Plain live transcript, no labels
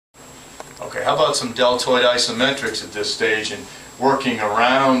Okay, how about some deltoid isometrics at this stage and working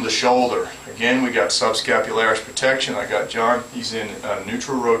around the shoulder? Again, we got subscapularis protection. I got John, he's in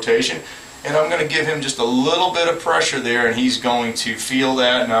neutral rotation, and I'm going to give him just a little bit of pressure there, and he's going to feel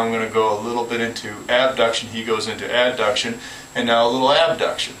that. Now I'm going to go a little bit into abduction. He goes into adduction, and now a little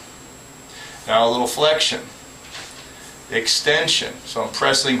abduction. Now a little flexion, extension. So I'm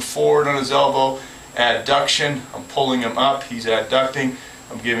pressing forward on his elbow, adduction. I'm pulling him up, he's adducting.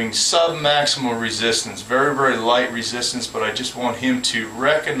 I'm giving sub-maximal resistance, very, very light resistance, but I just want him to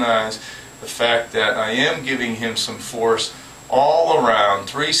recognize the fact that I am giving him some force all around,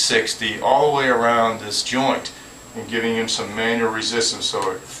 360, all the way around this joint, and giving him some manual resistance.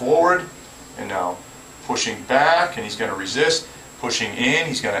 So forward, and now pushing back, and he's going to resist. Pushing in,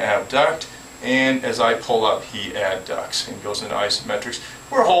 he's going to abduct. And as I pull up, he adducts and goes into isometrics.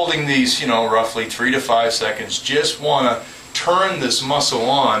 We're holding these, roughly 3 to 5 seconds. Just want to turn this muscle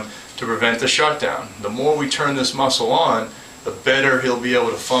on to prevent the shutdown. The more we turn this muscle on, the better he'll be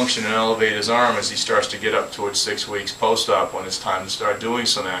able to function and elevate his arm as he starts to get up towards 6 weeks post-op, when it's time to start doing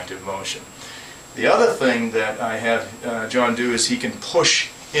some active motion. The other thing that I have John do is he can push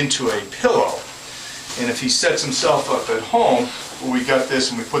into a pillow. And if he sets himself up at home, where we got this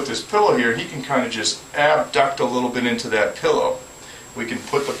and we put this pillow here, he can kind of just abduct a little bit into that pillow. We can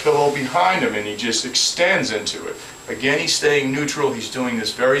put the pillow behind him and he just extends into it. Again, he's staying neutral. He's doing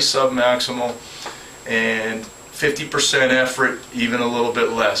this very submaximal, and 50% effort, even a little bit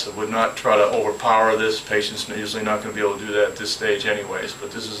less. I would not try to overpower this. Patients are usually not going to be able to do that at this stage anyways,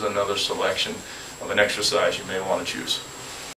 but this is another selection of an exercise you may want to choose.